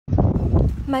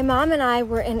My mom and I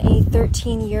were in a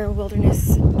 13-year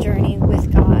wilderness journey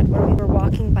with God where we were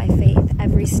walking by faith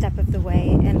every step of the way,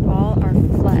 and all our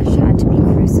flesh had to be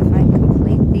crucified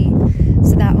completely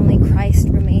so that only Christ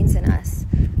remains in us.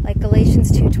 Like Galatians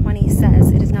 2:20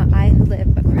 says, "It is not I who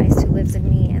live, but Christ who lives in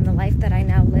me, and the life that I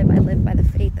now live, I live by the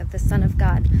faith of the Son of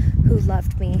God who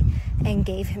loved me and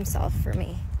gave himself for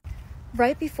me."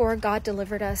 Right before God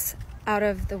delivered us out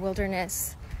of the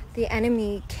wilderness, the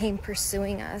enemy came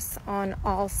pursuing us on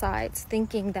all sides,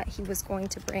 thinking that he was going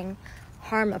to bring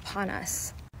harm upon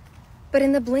us. But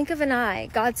in the blink of an eye,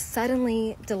 God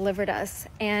suddenly delivered us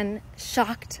and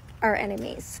shocked our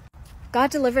enemies.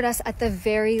 God delivered us at the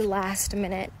very last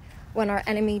minute when our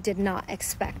enemy did not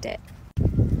expect it.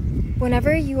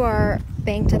 Whenever you are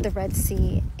banked at the Red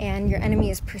Sea and your enemy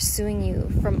is pursuing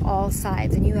you from all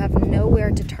sides and you have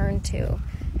nowhere to turn to,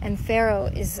 and Pharaoh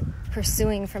is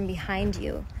pursuing from behind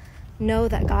you, know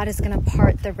that God is going to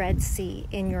part the Red Sea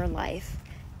in your life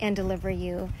and deliver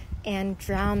you and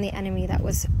drown the enemy that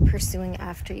was pursuing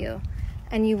after you.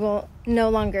 And you will no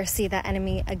longer see that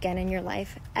enemy again in your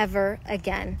life, ever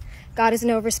again. God is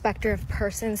no respecter of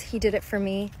persons. He did it for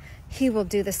me. He will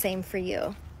do the same for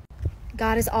you.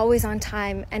 God is always on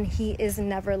time, and he is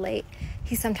never late.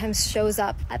 He sometimes shows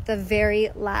up at the very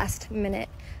last minute.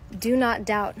 Do not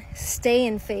doubt. Stay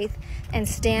in faith and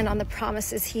stand on the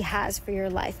promises he has for your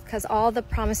life, because all the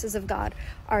promises of God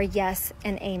are yes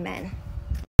and amen.